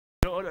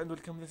all and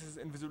welcome. This is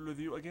Invisible with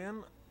you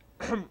again.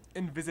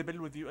 Invisible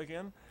with you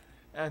again.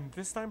 And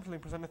this time playing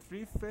Persona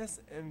 3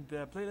 FES in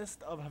the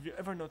playlist of Have You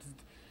Ever Noticed?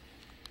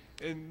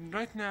 And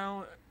right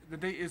now the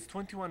day is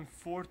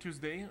 21/4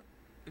 Tuesday.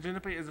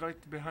 Juniper is right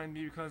behind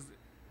me because,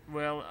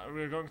 well,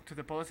 we're going to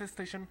the police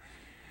station.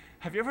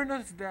 Have you ever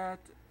noticed that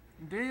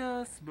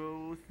there's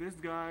both this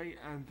guy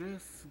and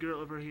this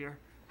girl over here?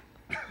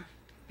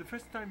 The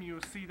first time you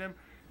see them,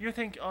 you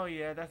think, oh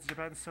yeah, that's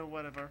Japan, so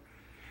whatever.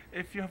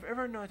 If you have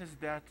ever noticed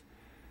that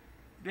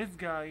this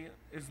guy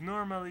is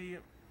normally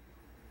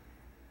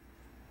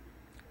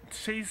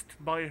chased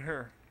by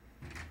her,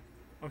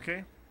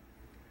 okay?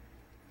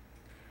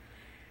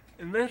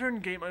 In later in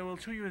game, I will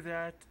show you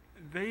that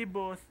the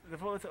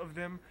both of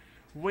them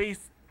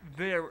waste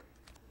their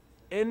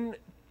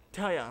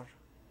entire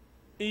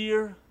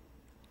year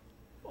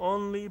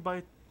only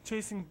by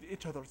chasing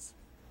each other's.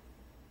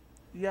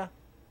 Yeah,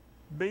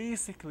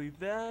 basically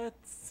that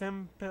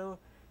simple,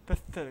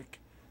 pathetic.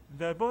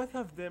 The both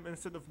of them,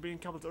 instead of being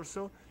couples or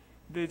so,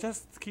 they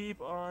just keep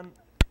on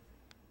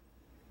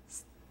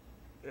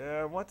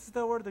what's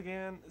the word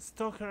again?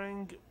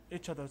 Stalkering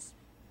each other's.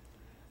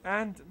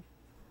 And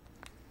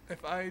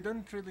if I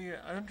don't really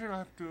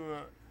have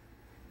to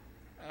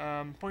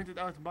point it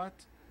out, but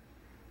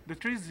the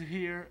trees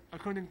here,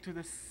 according to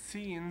the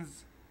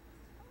scenes,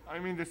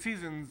 the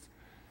seasons,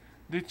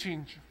 they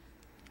change.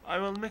 I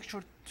will make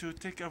sure to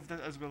take care of that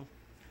as well.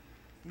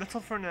 That's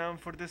all for now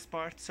for this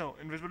part. So,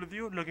 Invisible with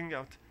you, logging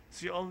out.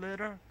 See you all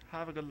later.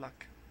 Have a good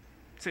luck.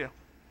 See ya.